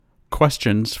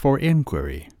Questions for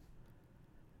inquiry.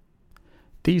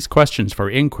 These questions for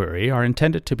inquiry are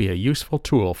intended to be a useful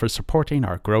tool for supporting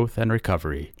our growth and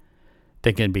recovery.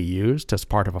 They can be used as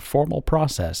part of a formal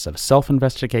process of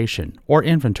self-investigation or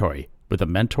inventory with a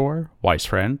mentor, wise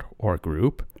friend, or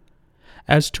group,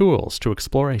 as tools to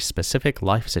explore a specific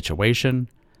life situation,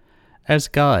 as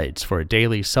guides for a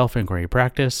daily self-inquiry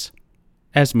practice,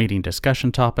 as meeting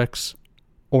discussion topics,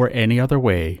 or any other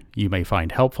way you may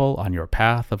find helpful on your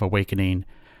path of awakening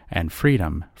and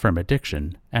freedom from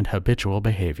addiction and habitual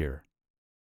behavior.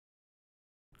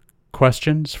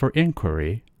 Questions for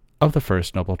inquiry of the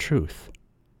First Noble Truth.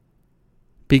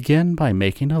 Begin by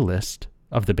making a list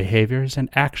of the behaviors and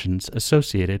actions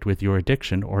associated with your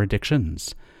addiction or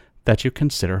addictions that you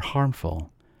consider harmful.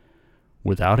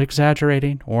 Without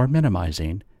exaggerating or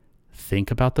minimizing, think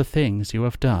about the things you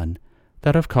have done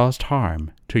that have caused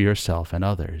harm to yourself and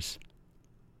others.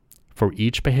 For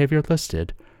each behavior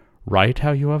listed, write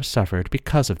how you have suffered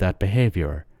because of that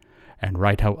behavior, and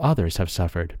write how others have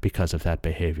suffered because of that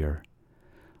behavior.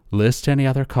 List any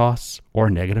other costs or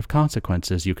negative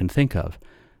consequences you can think of,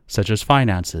 such as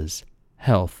finances,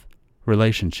 health,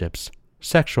 relationships,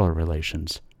 sexual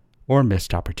relations, or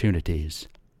missed opportunities.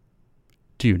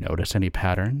 Do you notice any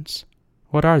patterns?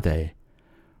 What are they?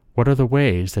 What are the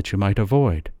ways that you might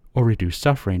avoid or reduce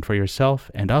suffering for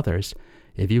yourself and others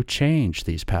if you change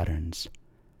these patterns?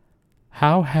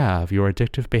 How have your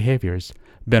addictive behaviors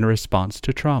been a response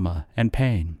to trauma and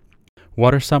pain?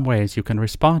 What are some ways you can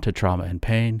respond to trauma and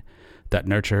pain that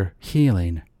nurture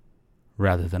healing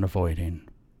rather than avoiding?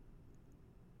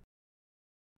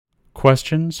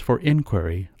 Questions for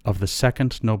inquiry of the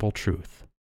Second Noble Truth.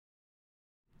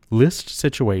 List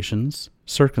situations,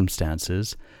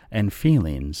 circumstances, and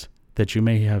feelings that you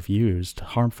may have used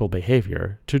harmful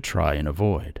behavior to try and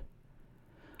avoid.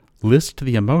 List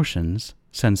the emotions,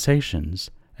 sensations,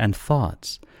 and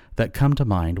thoughts that come to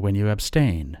mind when you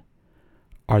abstain.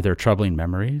 Are there troubling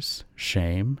memories,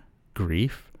 shame,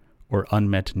 grief, or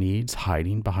unmet needs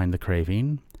hiding behind the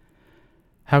craving?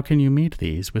 How can you meet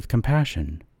these with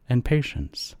compassion and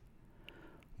patience?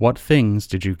 What things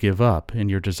did you give up in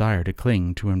your desire to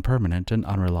cling to impermanent and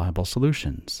unreliable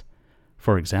solutions?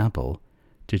 For example,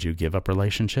 did you give up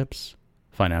relationships,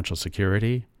 financial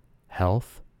security,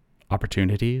 health,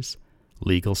 opportunities,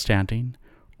 legal standing,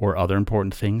 or other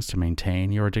important things to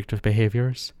maintain your addictive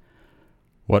behaviors?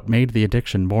 What made the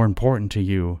addiction more important to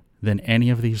you than any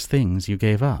of these things you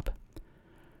gave up?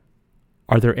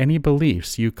 Are there any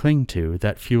beliefs you cling to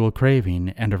that fuel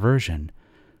craving and aversion,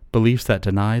 beliefs that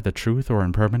deny the truth or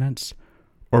impermanence,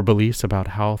 or beliefs about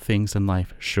how things in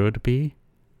life should be?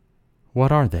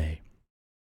 What are they?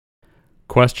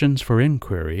 Questions for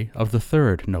inquiry of the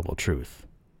Third Noble Truth.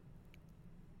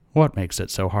 What makes it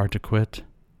so hard to quit?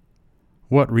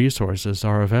 What resources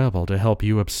are available to help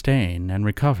you abstain and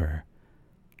recover?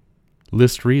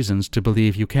 List reasons to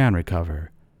believe you can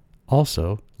recover.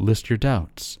 Also, list your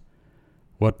doubts.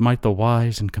 What might the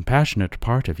wise and compassionate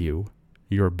part of you,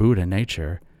 your Buddha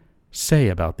nature, say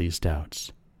about these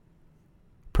doubts?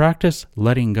 Practice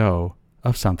letting go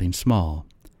of something small.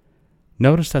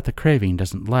 Notice that the craving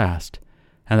doesn't last,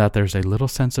 and that there's a little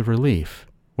sense of relief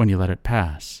when you let it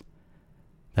pass.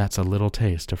 That's a little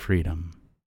taste of freedom.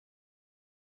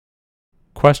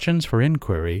 Questions for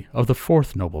inquiry of the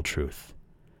Fourth Noble Truth.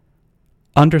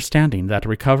 Understanding that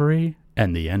recovery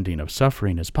and the ending of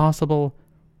suffering is possible,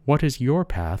 what is your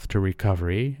path to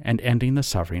recovery and ending the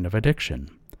suffering of addiction?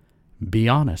 Be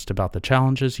honest about the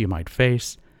challenges you might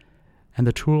face and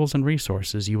the tools and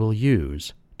resources you will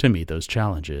use to meet those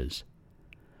challenges.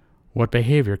 What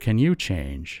behavior can you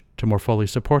change to more fully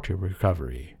support your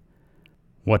recovery?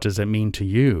 What does it mean to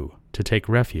you to take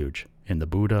refuge in the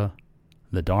Buddha,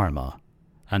 the Dharma,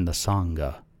 and the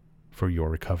Sangha for your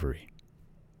recovery?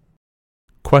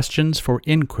 Questions for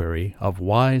inquiry of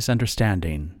wise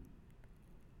understanding.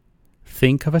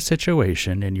 Think of a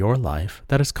situation in your life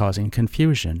that is causing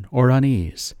confusion or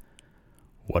unease.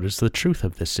 What is the truth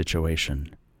of this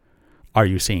situation? Are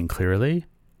you seeing clearly,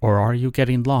 or are you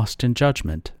getting lost in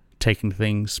judgment, taking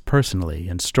things personally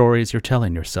in stories you're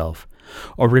telling yourself,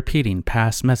 or repeating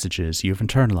past messages you've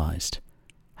internalized?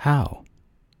 How?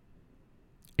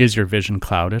 Is your vision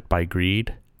clouded by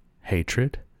greed,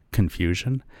 hatred,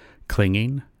 confusion,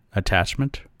 clinging,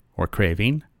 attachment, or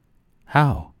craving?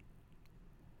 How?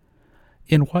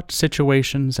 In what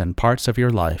situations and parts of your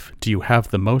life do you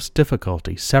have the most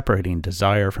difficulty separating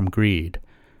desire from greed?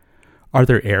 Are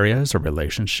there areas or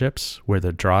relationships where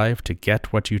the drive to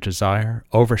get what you desire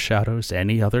overshadows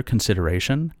any other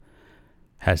consideration?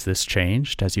 Has this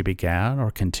changed as you began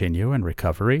or continue in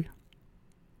recovery?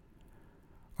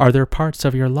 Are there parts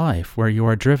of your life where you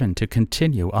are driven to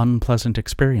continue unpleasant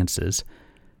experiences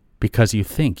because you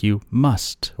think you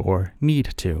must or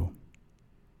need to?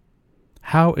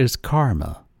 How is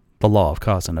karma, the law of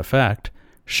cause and effect,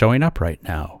 showing up right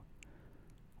now?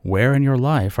 Where in your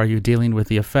life are you dealing with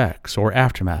the effects or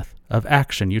aftermath of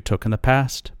action you took in the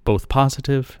past, both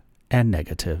positive and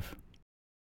negative?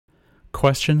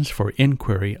 Questions for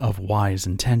inquiry of wise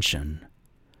intention.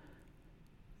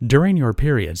 During your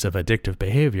periods of addictive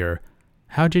behavior,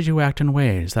 how did you act in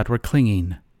ways that were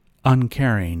clinging,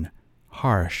 uncaring,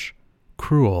 harsh,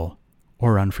 cruel,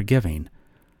 or unforgiving?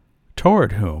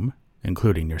 Toward whom,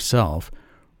 including yourself,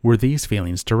 were these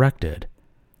feelings directed?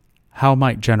 How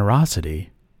might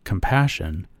generosity,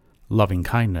 compassion, loving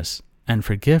kindness, and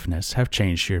forgiveness have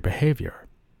changed your behavior?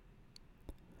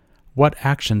 What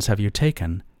actions have you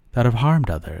taken that have harmed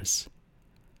others?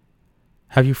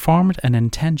 Have you formed an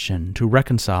intention to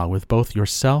reconcile with both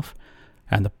yourself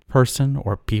and the person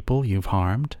or people you've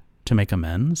harmed to make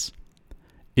amends?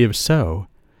 If so,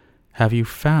 have you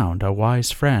found a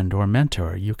wise friend or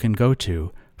mentor you can go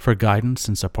to for guidance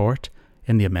and support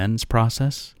in the amends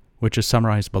process, which is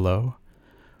summarized below?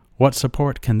 What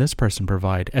support can this person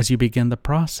provide as you begin the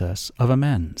process of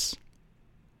amends?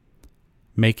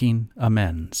 Making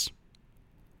amends.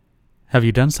 Have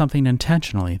you done something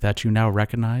intentionally that you now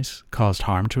recognize caused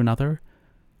harm to another?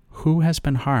 Who has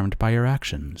been harmed by your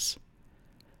actions?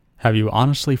 Have you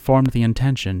honestly formed the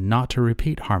intention not to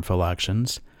repeat harmful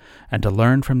actions and to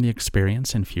learn from the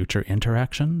experience in future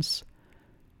interactions?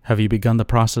 Have you begun the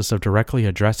process of directly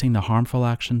addressing the harmful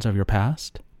actions of your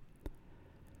past?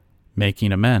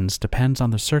 Making amends depends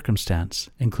on the circumstance,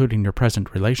 including your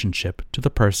present relationship to the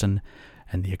person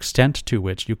and the extent to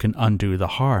which you can undo the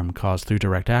harm caused through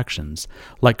direct actions,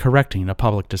 like correcting a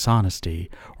public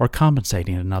dishonesty or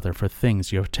compensating another for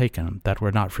things you have taken that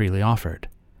were not freely offered.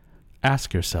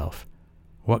 Ask yourself,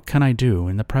 what can I do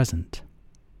in the present?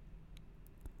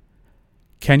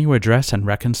 Can you address and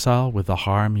reconcile with the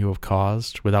harm you have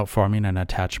caused without forming an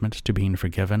attachment to being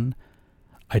forgiven?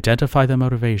 Identify the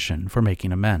motivation for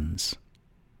making amends.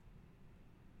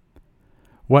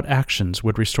 What actions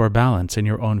would restore balance in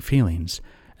your own feelings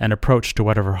and approach to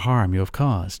whatever harm you have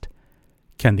caused?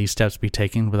 Can these steps be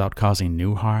taken without causing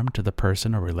new harm to the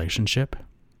person or relationship?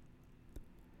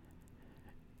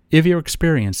 If you're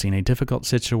experiencing a difficult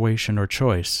situation or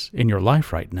choice in your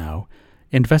life right now,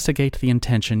 investigate the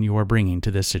intention you are bringing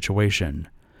to this situation.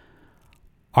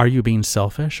 Are you being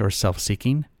selfish or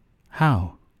self-seeking?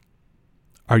 How?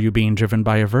 Are you being driven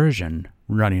by aversion,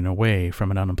 running away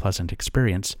from an unpleasant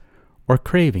experience, or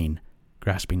craving,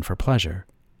 grasping for pleasure?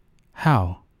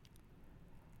 How?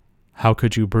 How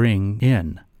could you bring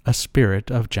in a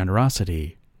spirit of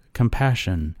generosity,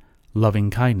 compassion, loving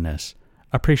kindness,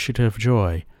 appreciative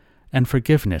joy, and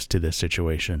forgiveness to this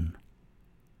situation?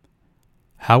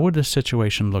 How would the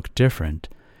situation look different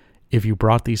if you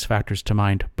brought these factors to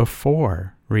mind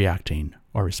before reacting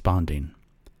or responding?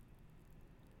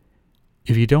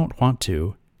 If you don't want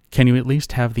to, can you at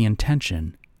least have the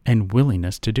intention and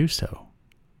willingness to do so?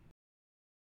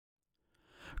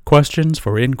 Questions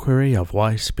for inquiry of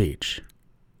wise speech.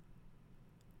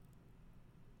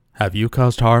 Have you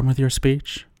caused harm with your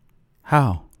speech?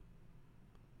 How?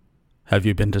 Have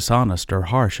you been dishonest or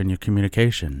harsh in your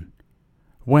communication?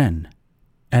 When?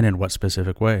 And in what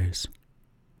specific ways?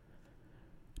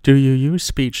 Do you use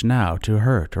speech now to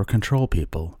hurt or control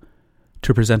people,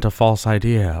 to present a false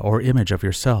idea or image of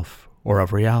yourself or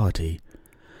of reality,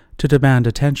 to demand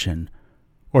attention,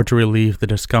 or to relieve the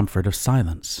discomfort of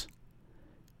silence?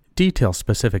 Detail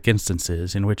specific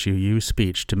instances in which you use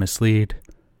speech to mislead,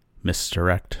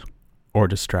 misdirect, or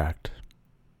distract.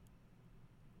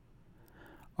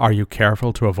 Are you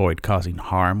careful to avoid causing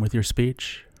harm with your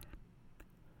speech?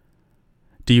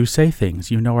 Do you say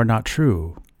things you know are not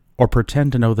true, or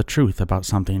pretend to know the truth about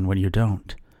something when you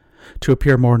don't, to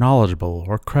appear more knowledgeable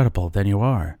or credible than you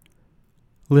are?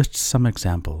 List some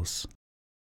examples.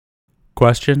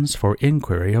 Questions for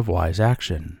inquiry of wise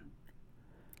action.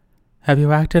 Have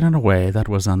you acted in a way that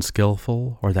was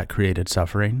unskillful or that created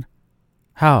suffering?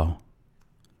 How?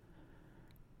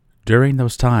 During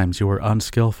those times you were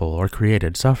unskillful or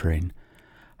created suffering,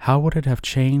 how would it have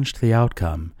changed the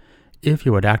outcome if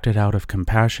you had acted out of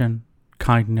compassion,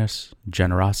 kindness,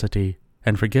 generosity,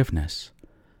 and forgiveness?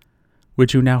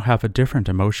 Would you now have a different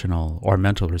emotional or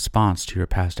mental response to your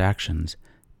past actions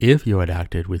if you had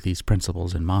acted with these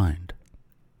principles in mind?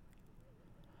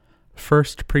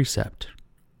 First precept.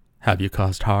 Have you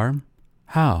caused harm?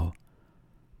 How?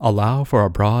 Allow for a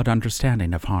broad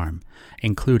understanding of harm,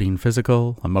 including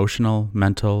physical, emotional,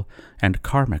 mental, and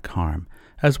karmic harm,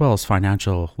 as well as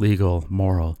financial, legal,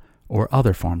 moral, or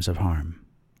other forms of harm.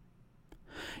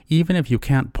 Even if you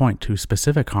can't point to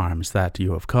specific harms that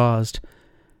you have caused,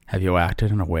 have you acted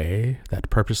in a way that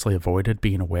purposely avoided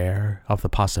being aware of the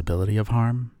possibility of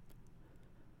harm?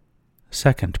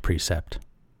 Second precept.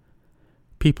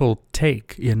 People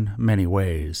take in many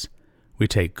ways. We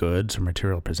take goods or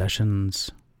material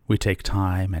possessions. We take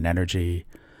time and energy.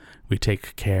 We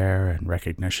take care and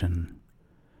recognition.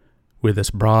 With this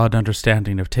broad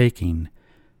understanding of taking,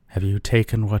 have you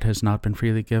taken what has not been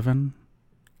freely given?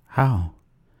 How?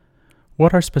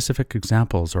 What are specific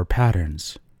examples or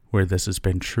patterns where this has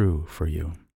been true for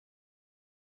you?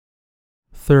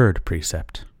 Third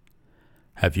precept.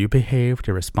 Have you behaved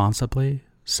irresponsibly,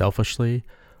 selfishly,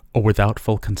 or without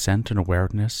full consent and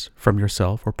awareness from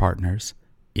yourself or partners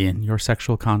in your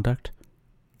sexual conduct?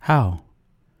 How?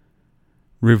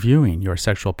 Reviewing your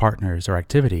sexual partners or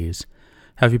activities,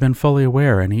 have you been fully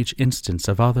aware in each instance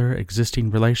of other existing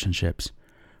relationships,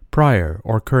 prior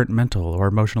or current mental or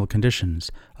emotional conditions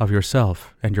of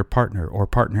yourself and your partner or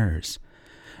partners,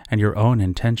 and your own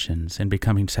intentions in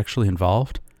becoming sexually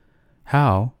involved?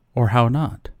 How or how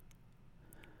not?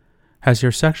 Has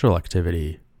your sexual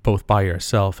activity, both by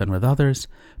yourself and with others,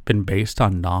 been based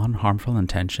on non-harmful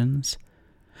intentions?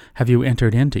 Have you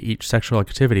entered into each sexual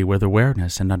activity with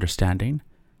awareness and understanding?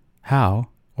 How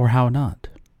or how not?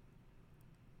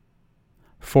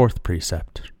 Fourth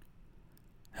precept.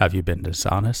 Have you been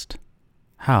dishonest?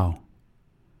 How?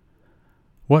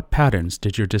 What patterns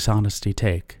did your dishonesty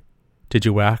take? Did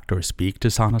you act or speak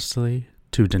dishonestly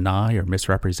to deny or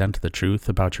misrepresent the truth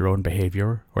about your own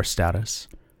behavior or status?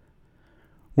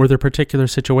 Were there particular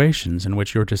situations in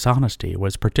which your dishonesty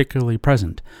was particularly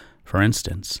present, for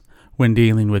instance, when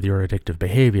dealing with your addictive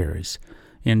behaviors,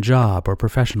 in job or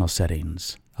professional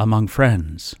settings, among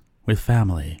friends, with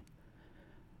family?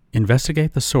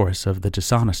 Investigate the source of the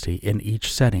dishonesty in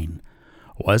each setting.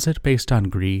 Was it based on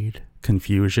greed,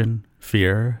 confusion,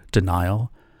 fear,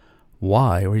 denial?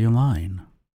 Why were you lying?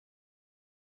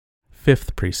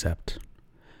 Fifth precept.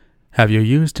 Have you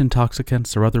used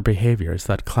intoxicants or other behaviors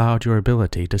that cloud your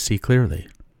ability to see clearly?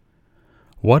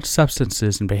 What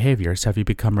substances and behaviors have you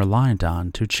become reliant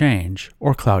on to change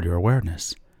or cloud your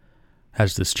awareness?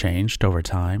 Has this changed over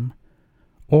time?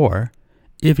 Or,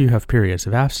 if you have periods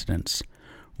of abstinence,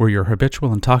 were your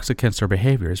habitual intoxicants or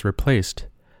behaviors replaced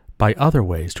by other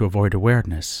ways to avoid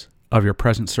awareness of your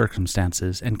present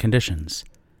circumstances and conditions?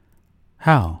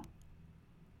 How?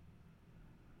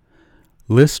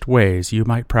 List ways you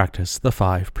might practice the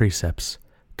 5 precepts: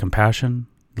 compassion,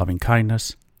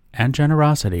 loving-kindness, and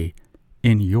generosity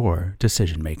in your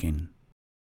decision-making.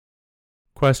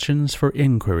 Questions for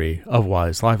inquiry of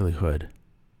wise livelihood.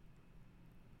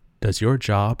 Does your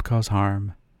job cause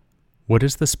harm? What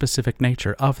is the specific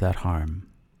nature of that harm?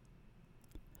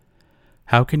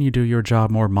 How can you do your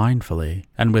job more mindfully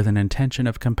and with an intention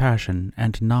of compassion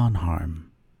and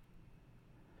non-harm?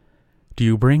 Do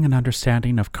you bring an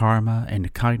understanding of karma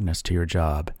and kindness to your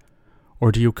job,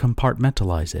 or do you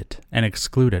compartmentalize it and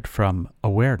exclude it from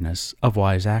awareness of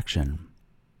wise action?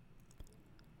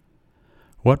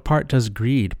 What part does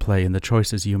greed play in the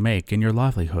choices you make in your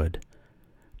livelihood?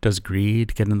 Does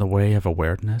greed get in the way of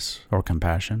awareness or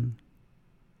compassion?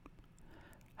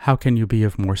 How can you be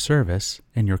of more service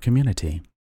in your community?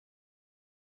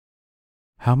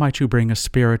 How might you bring a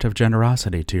spirit of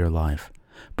generosity to your life,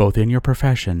 both in your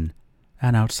profession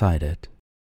and outside it?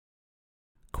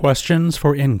 Questions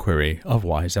for inquiry of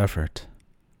wise effort.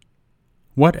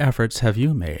 What efforts have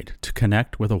you made to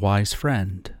connect with a wise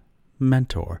friend,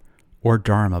 mentor, or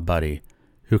Dharma buddy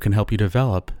who can help you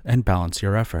develop and balance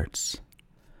your efforts?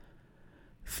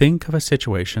 Think of a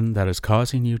situation that is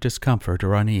causing you discomfort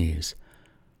or unease.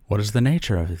 What is the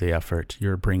nature of the effort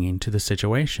you're bringing to the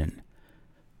situation?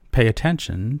 Pay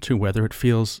attention to whether it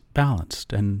feels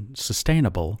balanced and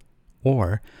sustainable,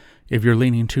 or if you're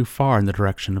leaning too far in the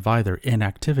direction of either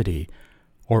inactivity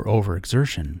or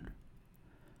overexertion.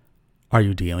 Are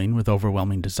you dealing with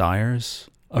overwhelming desires,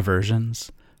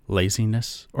 aversions,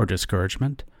 laziness or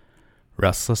discouragement,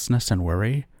 restlessness and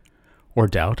worry, or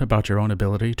doubt about your own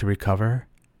ability to recover?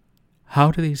 How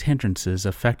do these hindrances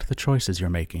affect the choices you're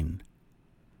making?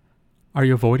 Are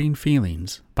you avoiding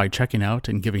feelings by checking out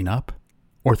and giving up,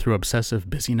 or through obsessive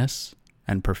busyness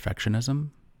and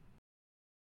perfectionism?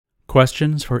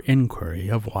 Questions for inquiry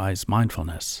of wise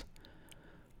mindfulness.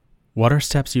 What are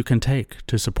steps you can take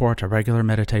to support a regular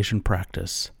meditation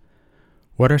practice?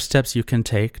 What are steps you can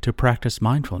take to practice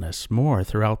mindfulness more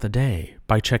throughout the day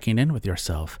by checking in with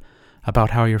yourself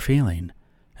about how you're feeling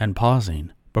and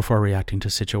pausing before reacting to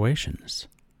situations?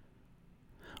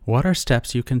 What are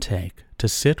steps you can take to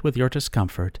sit with your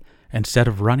discomfort instead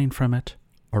of running from it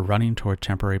or running toward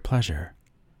temporary pleasure?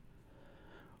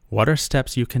 What are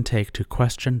steps you can take to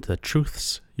question the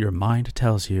truths your mind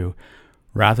tells you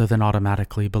rather than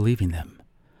automatically believing them?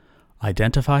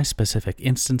 Identify specific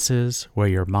instances where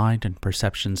your mind and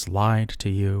perceptions lied to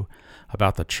you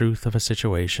about the truth of a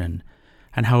situation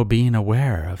and how being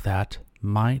aware of that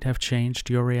might have changed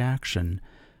your reaction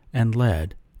and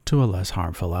led to a less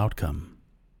harmful outcome.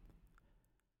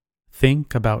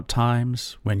 Think about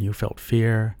times when you felt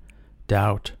fear,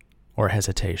 doubt, or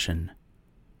hesitation.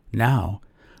 Now,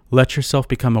 let yourself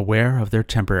become aware of their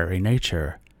temporary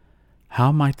nature.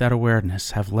 How might that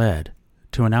awareness have led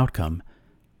to an outcome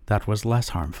that was less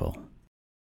harmful?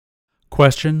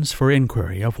 Questions for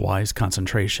inquiry of wise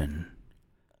concentration.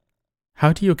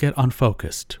 How do you get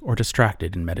unfocused or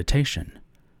distracted in meditation?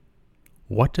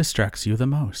 What distracts you the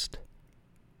most?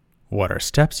 What are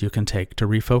steps you can take to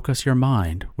refocus your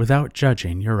mind without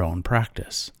judging your own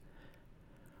practice?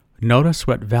 Notice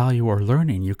what value or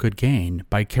learning you could gain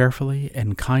by carefully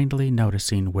and kindly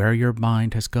noticing where your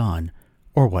mind has gone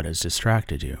or what has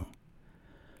distracted you.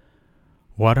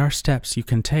 What are steps you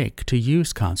can take to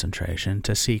use concentration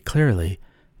to see clearly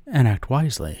and act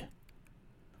wisely?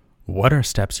 What are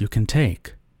steps you can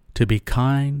take to be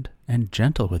kind and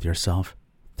gentle with yourself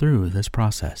through this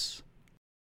process?